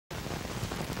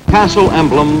castle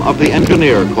emblem of the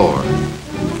Engineer Corps.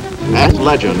 As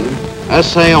legend,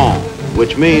 essayons,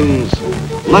 which means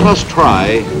let us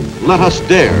try, let us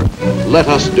dare, let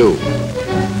us do.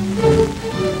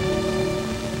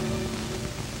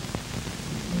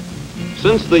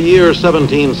 Since the year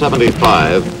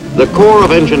 1775, the Corps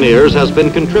of Engineers has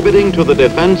been contributing to the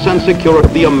defense and security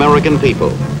of the American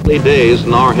people. In the days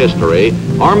in our history,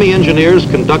 Army engineers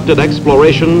conducted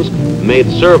explorations, made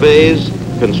surveys,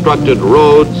 constructed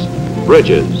roads,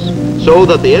 bridges, so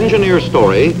that the engineer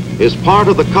story is part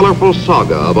of the colorful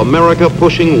saga of America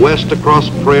pushing west across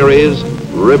prairies,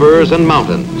 rivers, and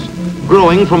mountains,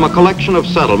 growing from a collection of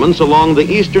settlements along the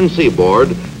eastern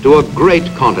seaboard to a great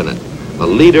continent, a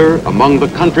leader among the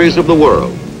countries of the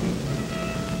world.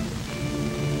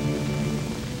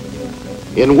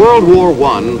 In World War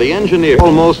I, the engineers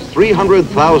almost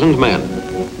 300,000 men.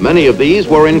 Many of these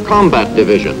were in combat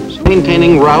divisions,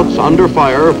 maintaining routes under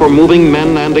fire for moving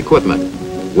men and equipment.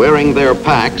 Wearing their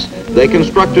packs, they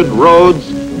constructed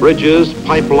roads, bridges,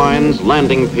 pipelines,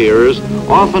 landing piers,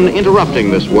 often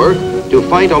interrupting this work to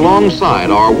fight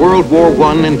alongside our World War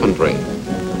I infantry.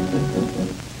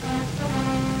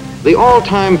 The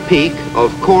all-time peak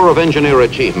of Corps of Engineer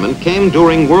achievement came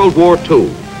during World War II.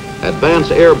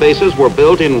 Advanced air bases were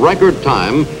built in record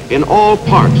time in all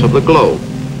parts of the globe,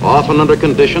 often under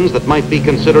conditions that might be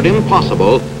considered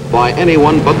impossible by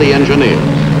anyone but the engineers.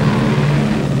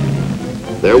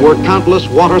 There were countless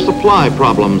water supply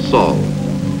problems solved.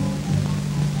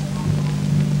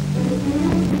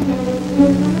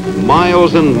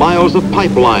 Miles and miles of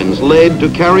pipelines laid to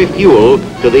carry fuel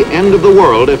to the end of the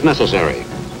world if necessary.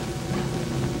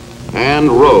 And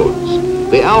roads.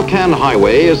 The Alcan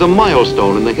Highway is a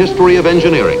milestone in the history of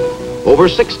engineering. Over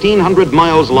 1,600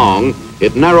 miles long,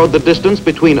 it narrowed the distance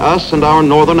between us and our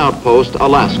northern outpost,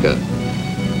 Alaska.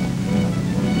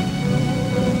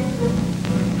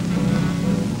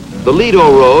 The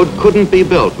Lido Road couldn't be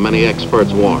built, many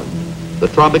experts warned. The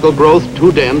tropical growth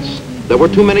too dense, there were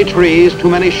too many trees, too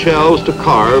many shells to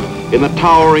carve in the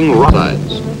towering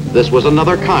rocksides. This was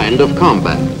another kind of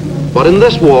combat. But in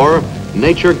this war,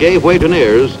 nature gave way to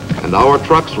engineers, and our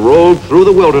trucks rolled through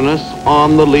the wilderness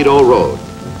on the Lido Road.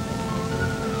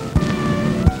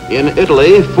 In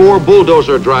Italy, 4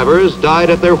 bulldozer drivers died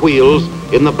at their wheels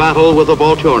in the battle with the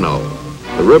Volturno.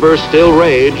 The river still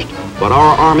raged, but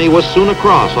our Army was soon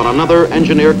across on another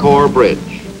Engineer Corps bridge.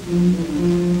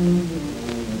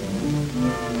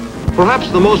 Perhaps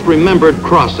the most remembered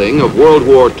crossing of World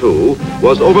War II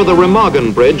was over the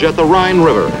Remagen Bridge at the Rhine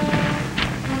River.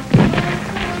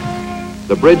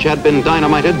 The bridge had been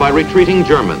dynamited by retreating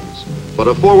Germans, but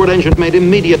a forward engine made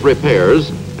immediate repairs,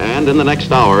 and in the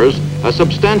next hours, a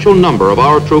substantial number of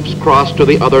our troops crossed to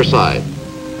the other side.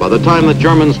 By the time the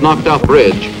Germans knocked out the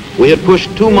bridge, we had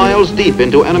pushed 2 miles deep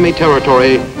into enemy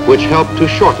territory, which helped to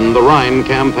shorten the Rhine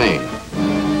campaign.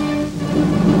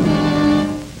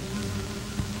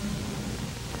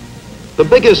 The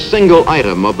biggest single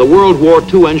item of the World War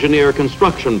II engineer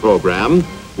construction program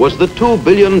was the $2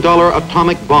 billion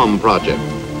atomic bomb project.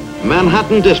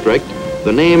 Manhattan District,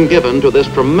 the name given to this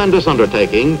tremendous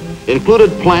undertaking, included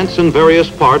plants in various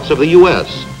parts of the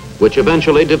U.S., which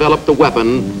eventually developed the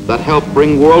weapon that helped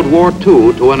bring World War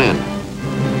II to an end.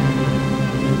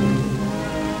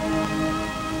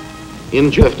 In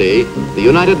 1950, the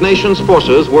United Nations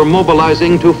forces were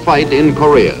mobilizing to fight in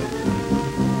Korea.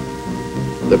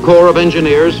 The Corps of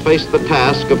Engineers faced the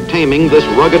task of taming this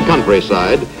rugged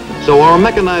countryside so our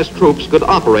mechanized troops could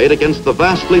operate against the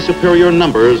vastly superior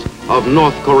numbers of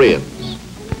North Koreans.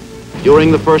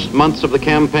 During the first months of the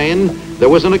campaign, there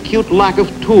was an acute lack of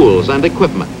tools and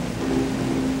equipment.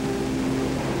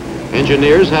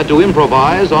 Engineers had to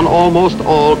improvise on almost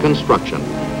all construction.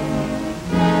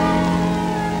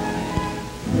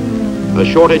 A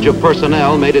shortage of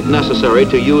personnel made it necessary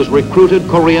to use recruited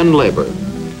Korean labor.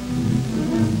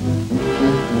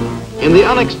 In the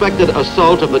unexpected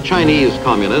assault of the Chinese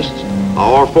communists,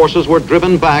 our forces were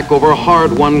driven back over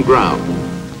hard-won ground.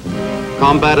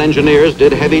 Combat engineers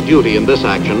did heavy duty in this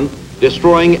action,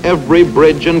 destroying every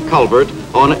bridge and culvert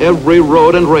on every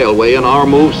road and railway in our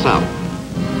move south.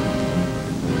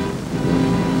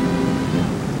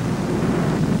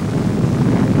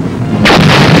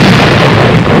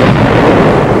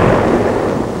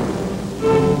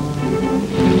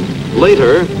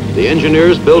 Later, the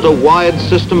engineers built a wide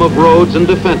system of roads and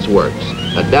defense works,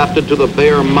 adapted to the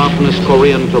bare mountainous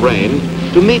Korean terrain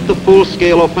to meet the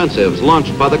full-scale offensives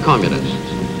launched by the communists.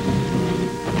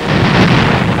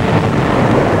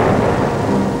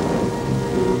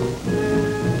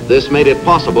 This made it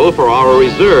possible for our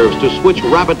reserves to switch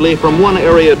rapidly from one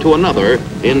area to another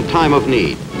in time of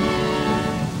need.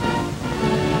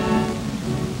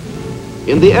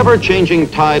 In the ever-changing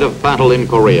tide of battle in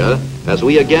Korea, as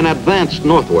we again advanced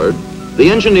northward, the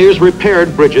engineers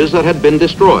repaired bridges that had been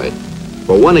destroyed.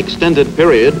 For one extended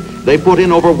period, they put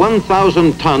in over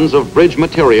 1,000 tons of bridge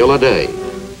material a day.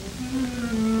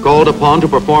 Called upon to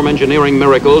perform engineering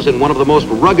miracles in one of the most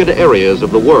rugged areas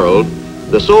of the world,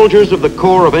 the soldiers of the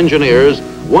Corps of Engineers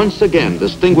once again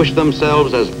distinguished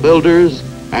themselves as builders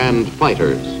and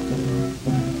fighters.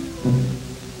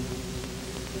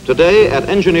 Today, at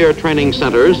engineer training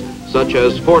centers, such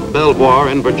as Fort Belvoir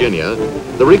in Virginia,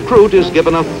 the recruit is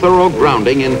given a thorough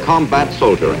grounding in combat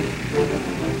soldiering.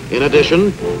 In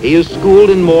addition, he is schooled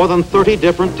in more than 30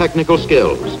 different technical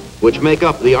skills, which make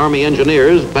up the Army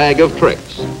engineers' bag of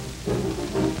tricks.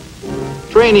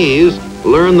 Trainees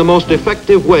learn the most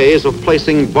effective ways of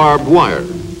placing barbed wire,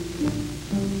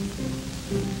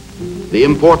 the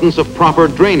importance of proper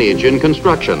drainage in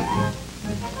construction,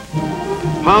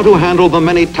 how to handle the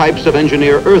many types of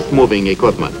engineer earth-moving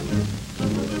equipment,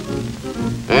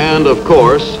 and, of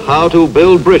course, how to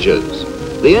build bridges.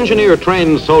 The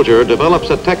engineer-trained soldier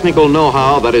develops a technical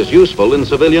know-how that is useful in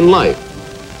civilian life.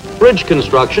 Bridge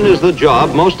construction is the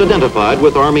job most identified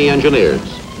with Army engineers.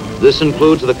 This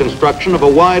includes the construction of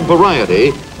a wide variety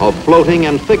of floating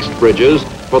and fixed bridges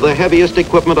for the heaviest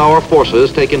equipment our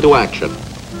forces take into action.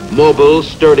 Mobile,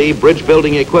 sturdy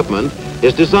bridge-building equipment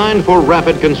is designed for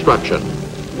rapid construction.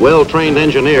 Well-trained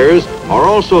engineers are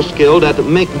also skilled at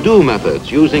make-do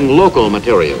methods using local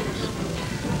materials.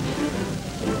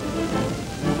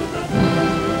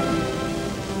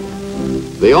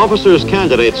 The Officers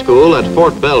Candidate School at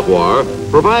Fort Belvoir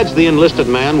provides the enlisted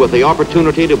man with the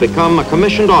opportunity to become a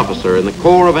commissioned officer in the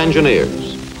Corps of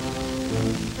Engineers.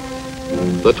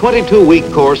 The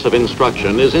 22-week course of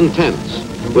instruction is intense,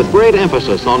 with great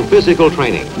emphasis on physical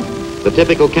training. The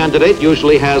typical candidate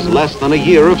usually has less than a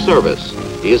year of service.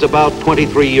 He is about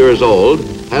 23 years old,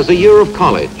 has a year of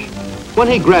college. When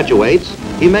he graduates,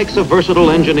 he makes a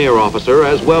versatile engineer officer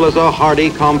as well as a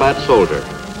hardy combat soldier.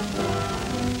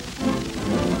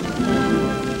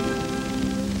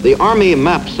 The Army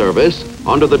Map Service,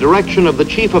 under the direction of the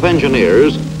Chief of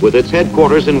Engineers, with its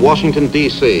headquarters in Washington,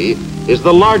 D.C., is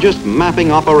the largest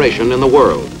mapping operation in the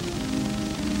world.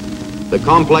 The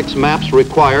complex maps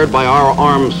required by our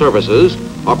armed services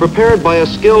are prepared by a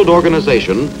skilled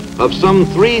organization of some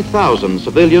 3,000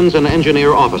 civilians and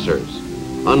engineer officers.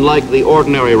 Unlike the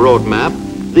ordinary road map,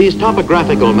 these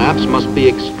topographical maps must be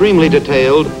extremely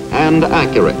detailed and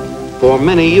accurate for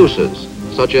many uses,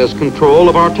 such as control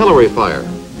of artillery fire.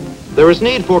 There is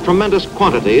need for tremendous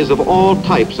quantities of all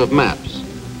types of maps.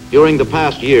 During the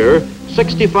past year,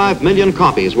 65 million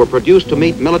copies were produced to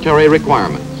meet military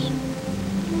requirements.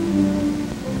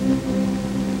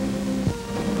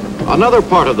 Another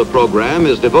part of the program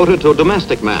is devoted to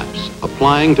domestic maps,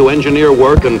 applying to engineer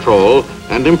work control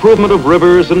and improvement of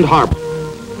rivers and harbors.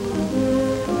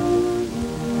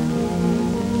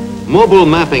 Mobile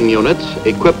mapping units,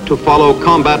 equipped to follow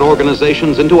combat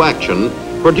organizations into action,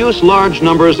 produce large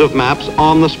numbers of maps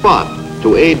on the spot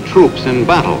to aid troops in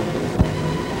battle.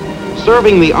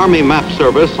 Serving the Army Map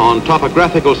Service on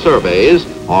topographical surveys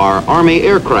are Army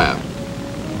aircraft.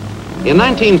 In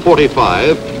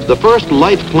 1945, the first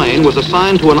light plane was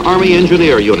assigned to an Army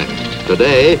engineer unit.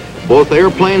 Today, both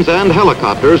airplanes and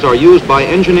helicopters are used by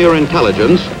engineer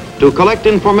intelligence to collect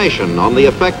information on the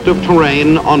effect of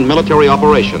terrain on military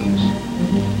operations.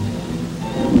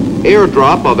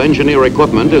 Airdrop of engineer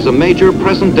equipment is a major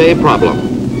present-day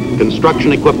problem.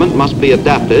 Construction equipment must be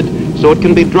adapted so it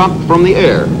can be dropped from the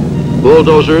air.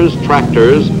 Bulldozers,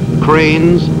 tractors,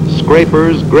 cranes,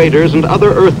 scrapers, graders, and other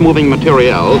earth-moving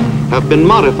material have been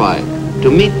modified to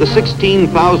meet the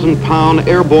 16,000-pound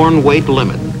airborne weight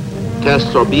limit.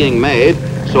 Tests are being made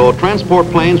so transport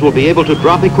planes will be able to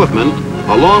drop equipment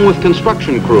along with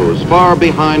construction crews far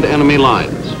behind enemy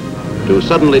lines. To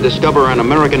suddenly discover an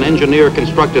American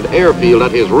engineer-constructed airfield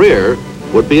at his rear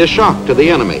would be a shock to the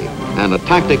enemy and a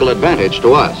tactical advantage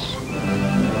to us.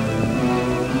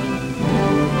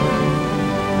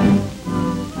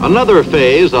 Another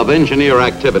phase of engineer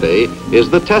activity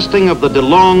is the testing of the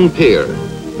DeLong Pier.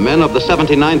 Men of the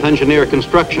 79th Engineer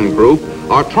Construction Group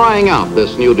are trying out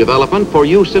this new development for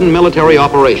use in military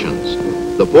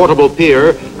operations. The portable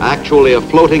pier, actually a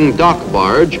floating dock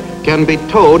barge, can be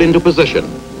towed into position.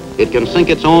 It can sink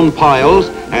its own piles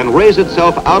and raise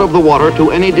itself out of the water to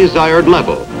any desired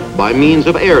level by means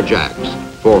of air jacks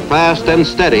for fast and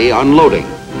steady unloading.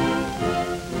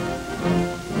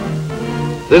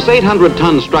 This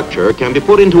 800-ton structure can be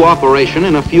put into operation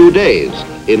in a few days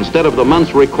instead of the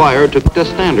months required to a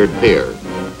standard pier.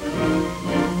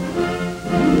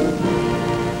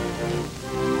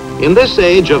 In this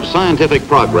age of scientific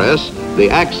progress, the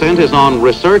accent is on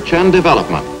research and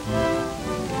development.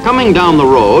 Coming down the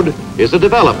road is a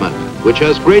development which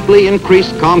has greatly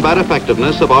increased combat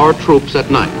effectiveness of our troops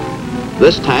at night.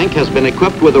 This tank has been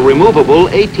equipped with a removable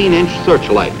 18-inch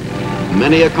searchlight.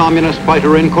 Many a communist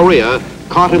fighter in Korea,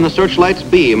 caught in the searchlight's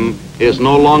beam, is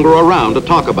no longer around to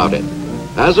talk about it.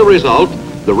 As a result,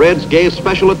 the Reds gave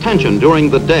special attention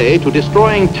during the day to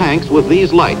destroying tanks with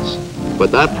these lights.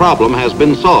 But that problem has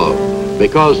been solved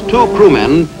because 2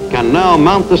 crewmen can now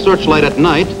mount the searchlight at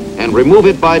night and remove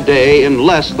it by day in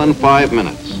less than 5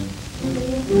 minutes.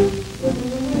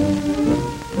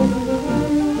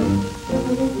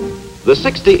 The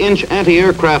 60-inch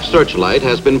anti-aircraft searchlight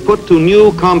has been put to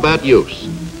new combat use,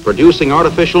 producing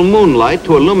artificial moonlight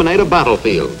to illuminate a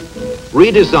battlefield.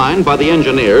 Redesigned by the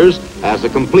engineers as a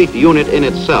complete unit in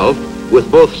itself, with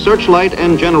both searchlight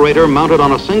and generator mounted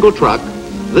on a single truck,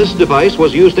 this device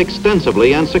was used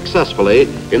extensively and successfully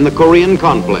in the Korean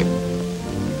conflict.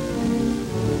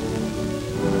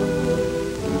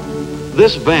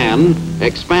 This van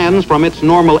expands from its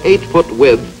normal 8-foot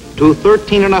width to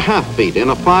 13.5 feet in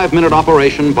a 5-minute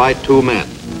operation by 2 men.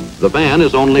 The van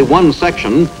is only one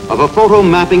section of a photo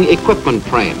mapping equipment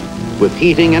train with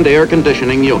heating and air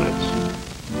conditioning units.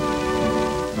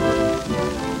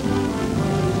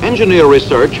 Engineer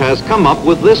research has come up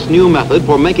with this new method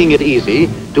for making it easy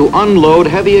to unload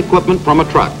heavy equipment from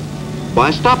a truck.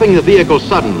 By stopping the vehicle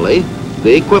suddenly,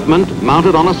 the equipment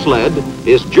mounted on a sled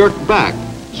is jerked back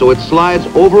so it slides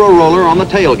over a roller on the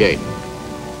tailgate.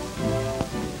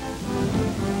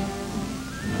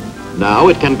 Now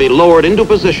it can be lowered into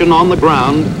position on the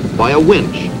ground by a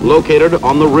winch located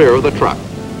on the rear of the truck.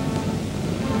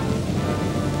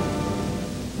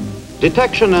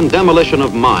 Detection and demolition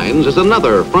of mines is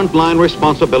another frontline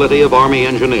responsibility of Army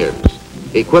engineers.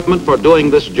 Equipment for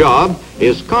doing this job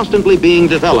is constantly being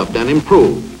developed and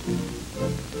improved.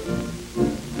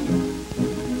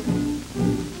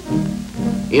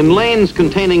 In lanes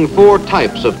containing 4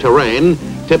 types of terrain,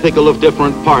 typical of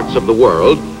different parts of the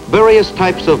world, various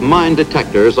types of mine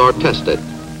detectors are tested.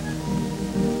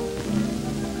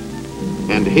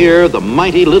 And here the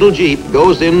mighty little Jeep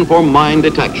goes in for mine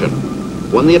detection.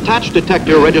 When the attached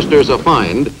detector registers a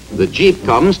find, the Jeep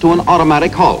comes to an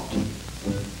automatic halt.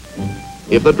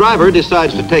 If the driver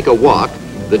decides to take a walk,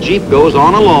 the Jeep goes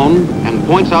on alone and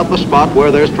points out the spot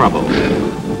where there's trouble.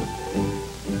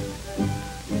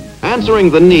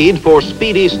 Answering the need for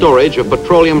speedy storage of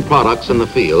petroleum products in the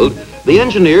field, the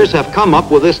engineers have come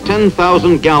up with this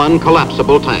 10,000-gallon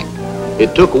collapsible tank.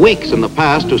 It took weeks in the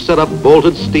past to set up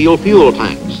bolted steel fuel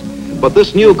tanks, but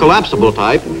this new collapsible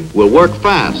type will work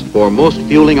fast for most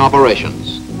fueling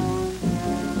operations.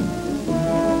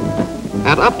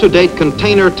 At up-to-date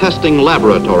container testing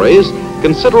laboratories,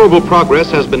 considerable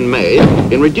progress has been made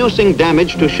in reducing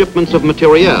damage to shipments of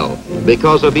materiel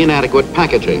because of inadequate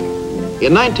packaging.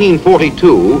 In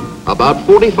 1942, about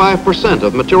 45%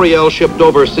 of materiel shipped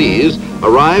overseas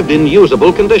arrived in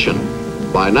usable condition.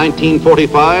 By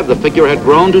 1945, the figure had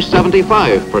grown to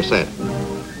 75%.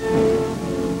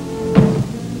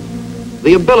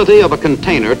 The ability of a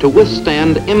container to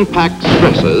withstand impact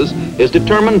stresses is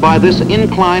determined by this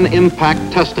incline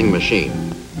impact testing machine.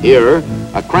 Here,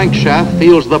 a crankshaft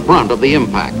feels the brunt of the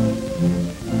impact.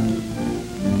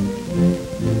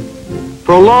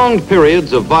 Prolonged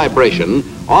periods of vibration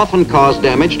often cause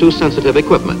damage to sensitive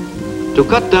equipment. To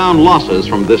cut down losses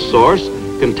from this source,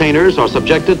 containers are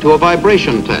subjected to a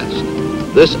vibration test.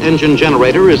 This engine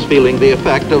generator is feeling the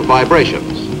effect of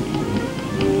vibrations.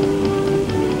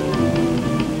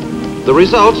 The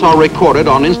results are recorded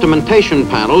on instrumentation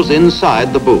panels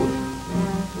inside the booth.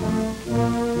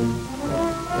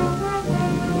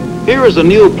 Here is a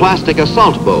new plastic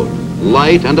assault boat,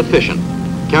 light and efficient.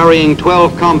 Carrying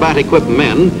 12 combat-equipped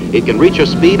men, it can reach a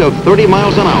speed of 30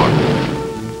 miles an hour.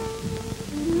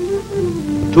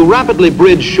 To rapidly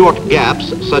bridge short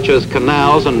gaps, such as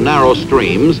canals and narrow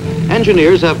streams,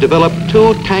 engineers have developed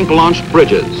 2 tank-launched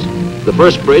bridges. The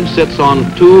first bridge sits on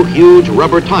 2 huge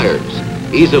rubber tires.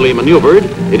 Easily maneuvered,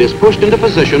 it is pushed into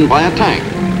position by a tank.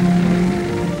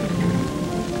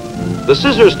 The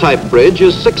scissors-type bridge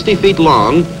is 60 feet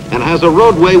long and has a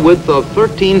roadway width of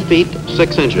 13 feet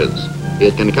 6 inches.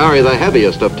 It can carry the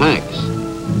heaviest of tanks.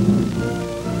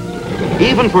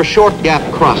 Even for short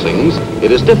gap crossings,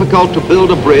 it is difficult to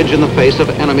build a bridge in the face of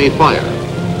enemy fire.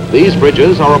 These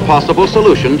bridges are a possible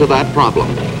solution to that problem.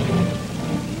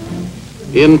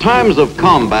 In times of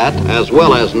combat, as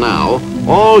well as now,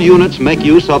 all units make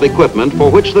use of equipment for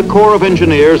which the Corps of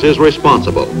Engineers is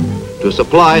responsible. To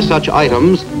supply such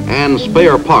items and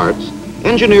spare parts,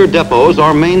 engineer depots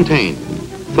are maintained.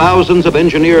 thousands of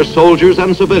engineers, soldiers,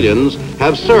 and civilians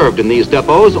have served in these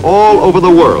depots all over the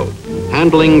world,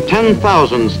 handling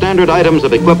 10,000 standard items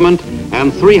of equipment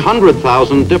and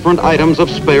 300,000 different items of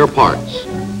spare parts.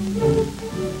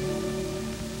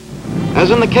 As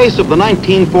in the case of the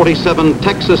 1947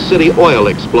 Texas City oil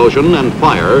explosion and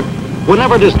fire,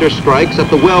 whenever disaster strikes at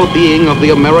the well-being of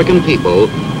the American people,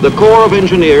 the Corps of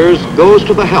Engineers goes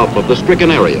to the help of the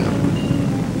stricken area.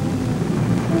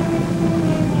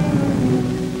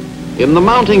 In the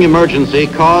mounting emergency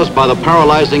caused by the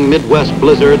paralyzing Midwest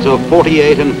blizzards of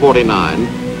 48 and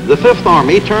 49, the 5th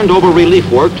Army turned over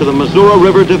relief work to the Missouri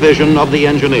River Division of the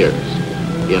Engineers.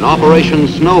 In Operation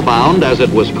Snowbound, as it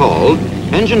was called,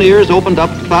 engineers opened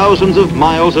up thousands of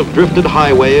miles of drifted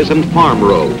highways and farm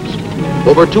roads.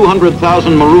 Over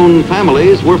 200,000 marooned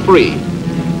families were freed,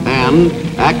 and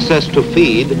access to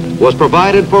feed was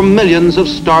provided for millions of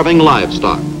starving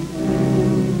livestock.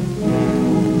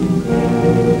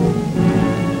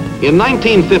 In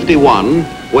 1951,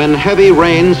 when heavy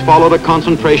rains followed a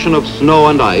concentration of snow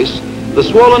and ice, the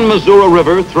swollen Missouri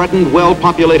River threatened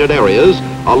well-populated areas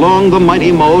along the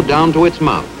mighty Mo down to its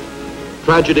mouth.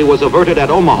 Tragedy was averted at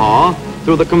Omaha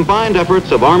through the combined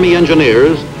efforts of Army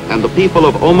engineers and the people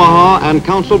of Omaha and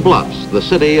Council Bluffs, the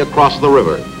city across the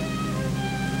river.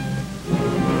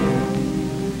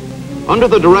 Under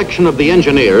the direction of the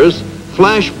engineers,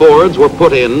 flash boards were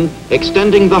put in,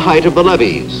 extending the height of the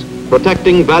levees,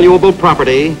 protecting valuable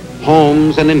property,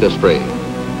 homes, and industry.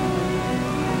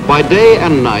 By day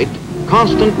and night,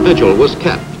 constant vigil was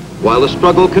kept, while the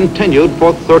struggle continued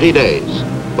for 30 days,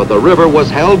 but the river was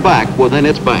held back within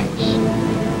its banks.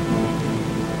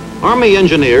 Army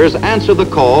engineers answer the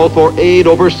call for aid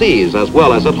overseas as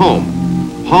well as at home.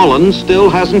 Holland still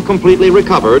hasn't completely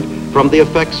recovered from the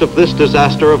effects of this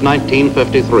disaster of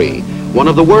 1953, one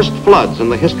of the worst floods in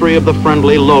the history of the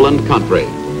friendly lowland country.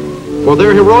 For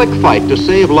their heroic fight to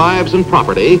save lives and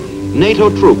property, NATO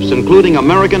troops, including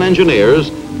American engineers,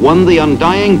 won the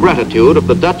undying gratitude of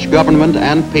the Dutch government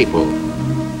and people.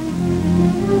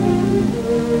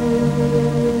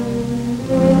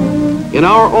 In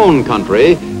our own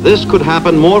country, this could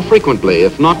happen more frequently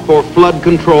if not for flood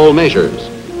control measures,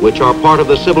 which are part of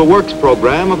the Civil Works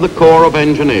program of the Corps of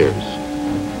Engineers.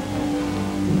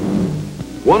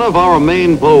 One of our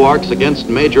main bulwarks against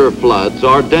major floods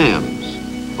are dams.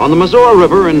 On the Missouri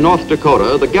River in North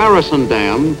Dakota, the Garrison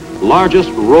Dam, largest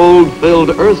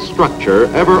rolled-filled earth structure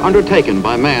ever undertaken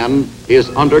by man, is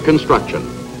under construction.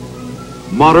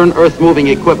 Modern earth-moving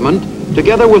equipment,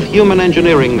 together with human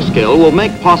engineering skill, will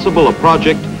make possible a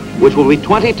project which will be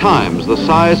 20 times the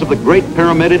size of the Great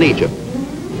Pyramid in Egypt.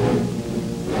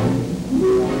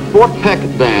 Fort Peck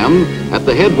Dam, at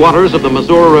the headwaters of the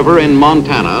Missouri River in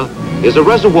Montana, is a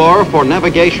reservoir for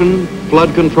navigation,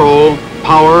 flood control,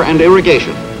 power, and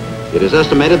irrigation. It is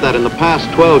estimated that in the past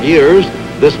 12 years,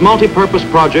 this multi-purpose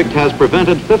project has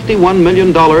prevented $51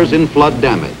 million in flood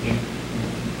damage.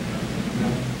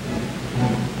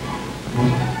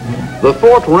 The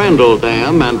Fort Randall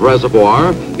Dam and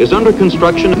Reservoir is under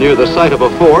construction near the site of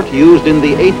a fort used in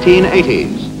the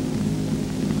 1880s.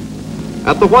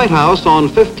 At the White House on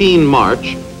 15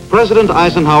 March, President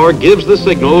Eisenhower gives the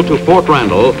signal to Fort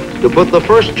Randall to put the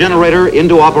first generator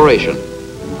into operation.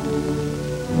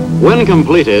 When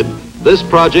completed, this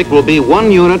project will be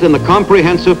one unit in the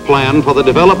comprehensive plan for the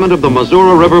development of the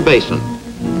Missouri River Basin.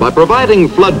 By providing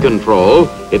flood control,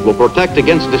 it will protect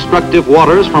against destructive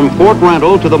waters from Fort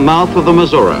Randall to the mouth of the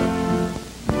Missouri.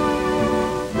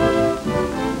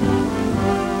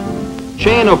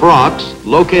 Chain of rocks,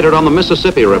 located on the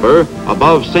Mississippi River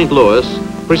above St. Louis,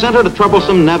 presented a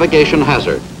troublesome navigation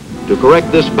hazard. To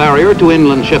correct this barrier to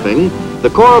inland shipping, the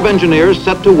Corps of Engineers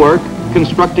set to work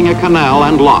constructing a canal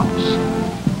and locks.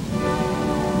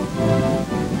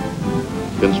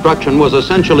 Construction was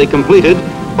essentially completed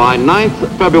by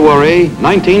 9th February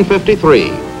 1953,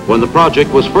 when the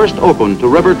project was first opened to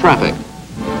river traffic.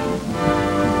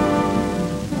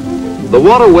 The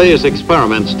Waterways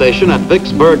Experiment Station at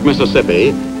Vicksburg, Mississippi,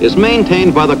 is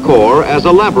maintained by the Corps as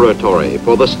a laboratory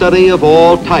for the study of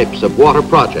all types of water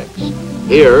projects.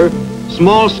 Here,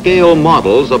 small-scale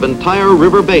models of entire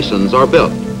river basins are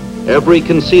built. Every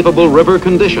conceivable river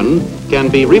condition can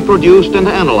be reproduced and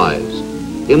analyzed.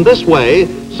 In this way,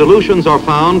 solutions are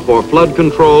found for flood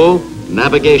control,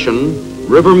 navigation,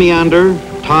 river meander,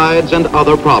 tides, and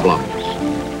other problems.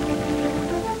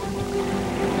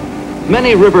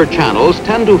 Many river channels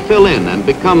tend to fill in and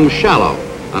become shallow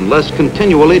unless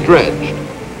continually dredged.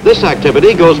 This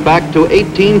activity goes back to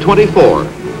 1824,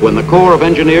 when the Corps of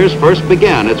Engineers first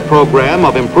began its program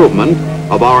of improvement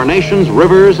of our nation's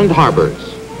rivers and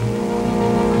harbors.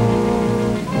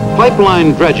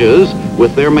 Pipeline dredges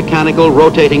with their mechanical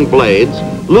rotating blades,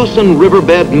 loosen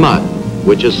riverbed mud,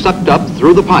 which is sucked up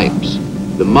through the pipes.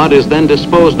 The mud is then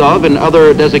disposed of in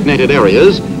other designated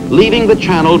areas, leaving the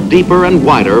channel deeper and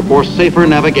wider for safer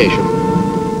navigation.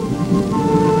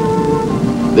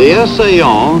 The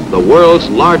Essayant, the world's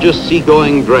largest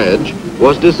seagoing dredge,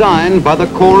 was designed by the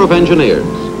Corps of Engineers.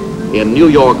 In New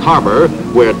York Harbor,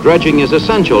 where dredging is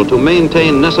essential to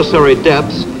maintain necessary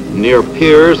depths near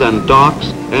piers and docks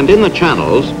and in the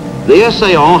channels, the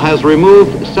Essayant has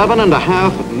removed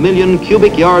 7.5 million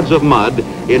cubic yards of mud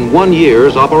in 1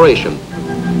 year's operation.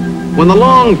 When the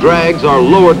long drags are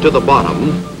lowered to the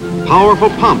bottom, powerful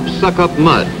pumps suck up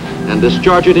mud and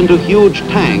discharge it into huge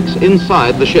tanks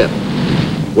inside the ship.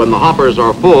 When the hoppers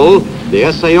are full, the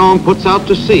Essayant puts out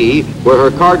to sea where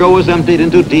her cargo is emptied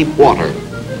into deep water.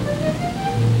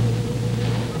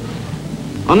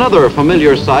 Another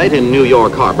familiar sight in New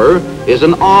York Harbor is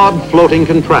an odd floating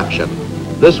contraption.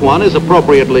 This one is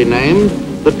appropriately named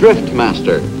the Drift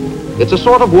Master. It's a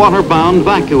sort of water-bound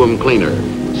vacuum cleaner,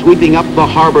 sweeping up the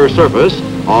harbor surface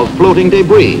of floating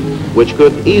debris, which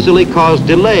could easily cause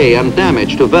delay and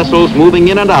damage to vessels moving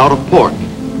in and out of port.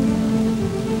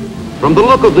 From the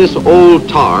look of this old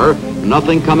tar,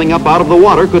 nothing coming up out of the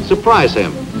water could surprise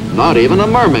him, not even a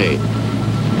mermaid.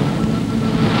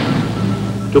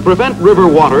 To prevent river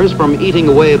waters from eating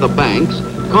away the banks,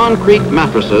 concrete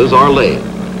mattresses are laid.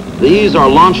 These are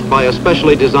launched by a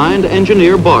specially designed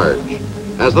engineer barge.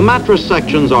 As the mattress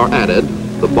sections are added,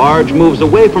 the barge moves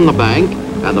away from the bank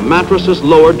and the mattress is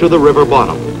lowered to the river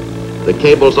bottom. The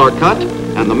cables are cut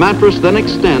and the mattress then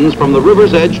extends from the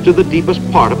river's edge to the deepest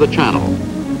part of the channel.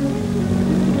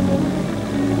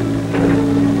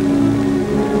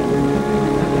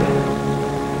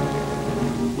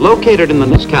 Located in the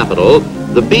nation's capital,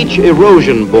 the Beach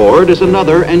Erosion Board is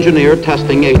another engineer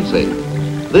testing agency.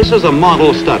 This is a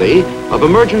model study of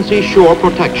emergency shore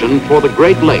protection for the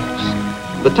Great Lakes.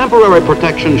 The temporary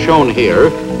protection shown here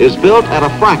is built at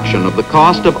a fraction of the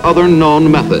cost of other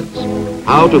known methods.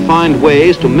 How to find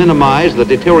ways to minimize the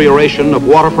deterioration of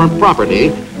waterfront property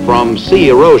from sea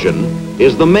erosion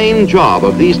is the main job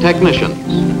of these technicians.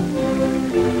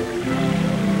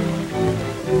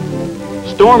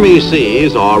 Stormy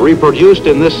seas are reproduced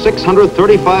in this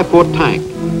 635-foot tank.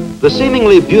 The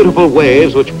seemingly beautiful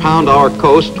waves which pound our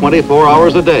coast 24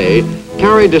 hours a day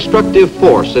carry destructive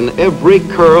force in every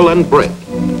curl and break.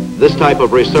 This type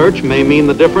of research may mean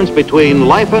the difference between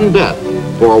life and death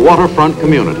for a waterfront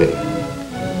community.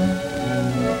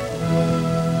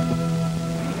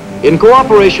 In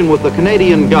cooperation with the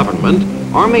Canadian government,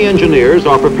 Army engineers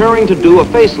are preparing to do a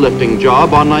facelifting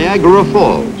job on Niagara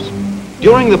Falls.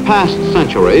 During the past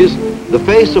centuries, the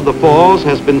face of the falls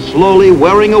has been slowly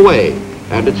wearing away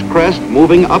and its crest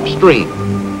moving upstream.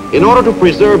 In order to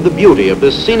preserve the beauty of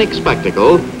this scenic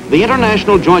spectacle, the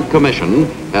International Joint Commission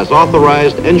has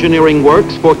authorized engineering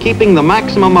works for keeping the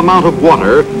maximum amount of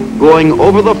water going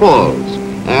over the falls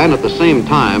and at the same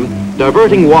time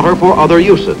diverting water for other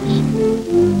uses.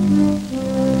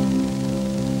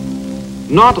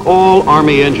 Not all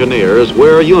Army engineers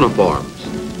wear uniforms.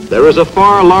 There is a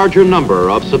far larger number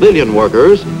of civilian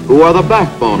workers who are the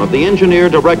backbone of the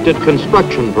engineer-directed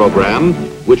construction program,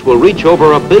 which will reach over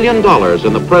 $1 billion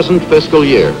in the present fiscal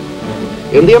year.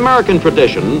 In the American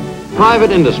tradition,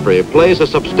 private industry plays a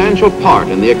substantial part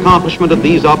in the accomplishment of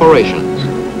these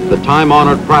operations. The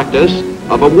time-honored practice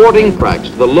of awarding contracts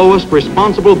to the lowest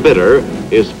responsible bidder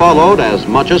is followed as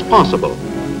much as possible.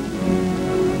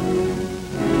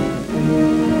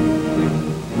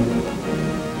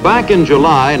 Back in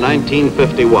July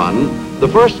 1951, the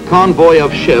first convoy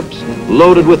of ships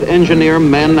loaded with engineer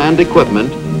men and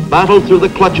equipment battled through the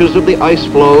clutches of the ice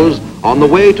floes on the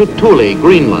way to Thule,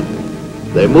 Greenland.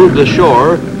 They moved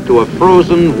ashore to a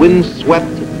frozen,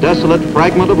 wind-swept, desolate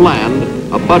fragment of land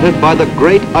abutted by the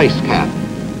great ice cap.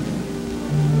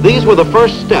 These were the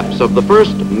first steps of the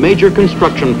first major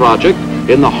construction project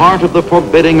in the heart of the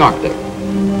forbidding Arctic.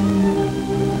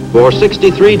 For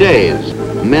 63 days,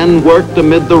 men worked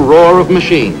amid the roar of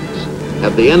machines.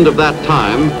 At the end of that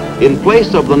time, in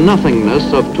place of the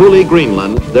nothingness of Thule,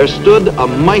 Greenland, there stood a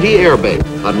mighty airbase,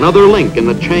 another link in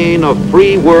the chain of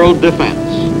free world defense.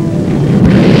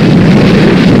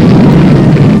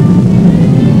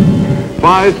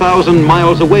 5,000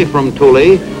 miles away from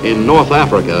Thule, in North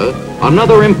Africa,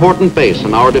 another important base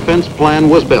in our defense plan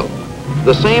was built.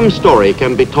 The same story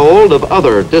can be told of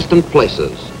other distant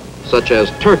places, such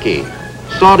as Turkey,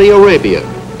 Saudi Arabia,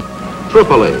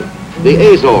 Tripoli,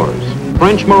 the Azores,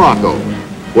 French Morocco,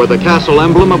 where the castle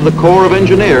emblem of the Corps of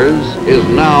Engineers is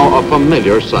now a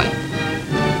familiar sight.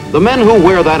 The men who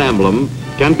wear that emblem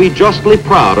can be justly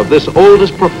proud of this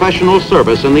oldest professional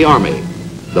service in the Army.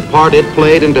 The part it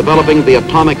played in developing the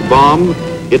atomic bomb,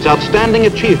 its outstanding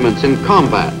achievements in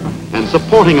combat and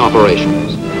supporting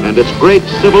operations, and its great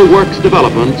civil works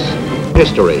developments,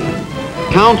 history.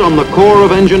 Count on the Corps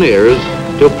of Engineers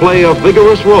to play a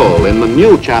vigorous role in the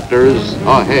new chapters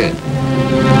ahead.